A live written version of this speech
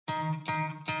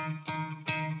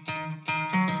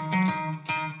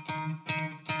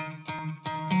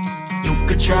You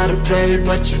could try to play,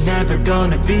 but you're never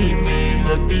gonna beat me.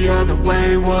 Look the other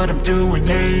way, what I'm doing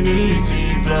ain't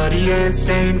easy. Bloody hands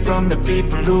stained from the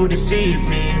people who deceive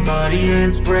me. Muddy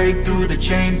hands break through the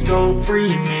chains, go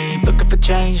free me. Looking for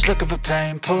change, looking for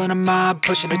pain. Pulling a mob,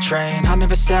 pushing a train. I'll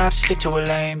never stop, stick to a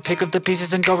lane. Pick up the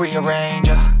pieces and go rearrange.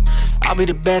 I'll be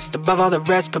the best above all the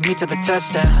rest, put me to the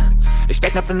test and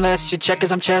expect nothing less. You check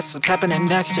as I'm chess, what's happening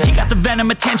next? Yeah. He got the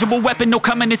venom, a tangible weapon, no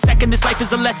coming in second. This life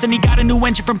is a lesson. He got a new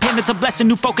engine from pain, it's a blessing.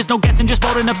 New focus, no guessing, just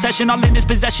bold and obsession. All in his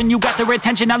possession, you got their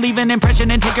attention. I'll leave an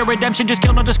impression and take a redemption. Just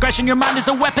kill no discretion. Your mind is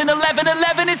a weapon.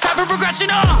 11-11, it's time for progression.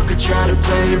 You could try to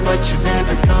play, but you're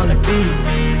never gonna beat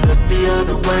me. Look the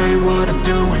other way, what I'm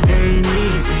doing ain't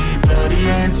easy. Bloody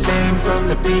hands stained from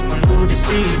the people who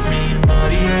deceive me.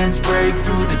 Muddy hands break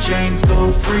through the chains,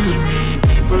 go free me.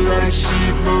 People like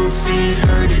sheep move feet,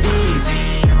 hurt it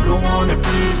easy. You don't wanna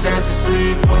be fast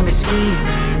asleep when they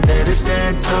scheming. Better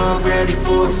stand tall, ready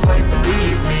for a fight,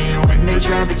 believe me. When they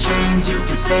try to change, you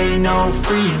can say no,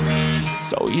 free me.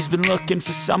 So he's been looking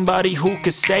for somebody who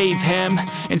could save him,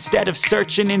 instead of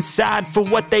searching inside for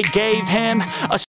what they gave him. A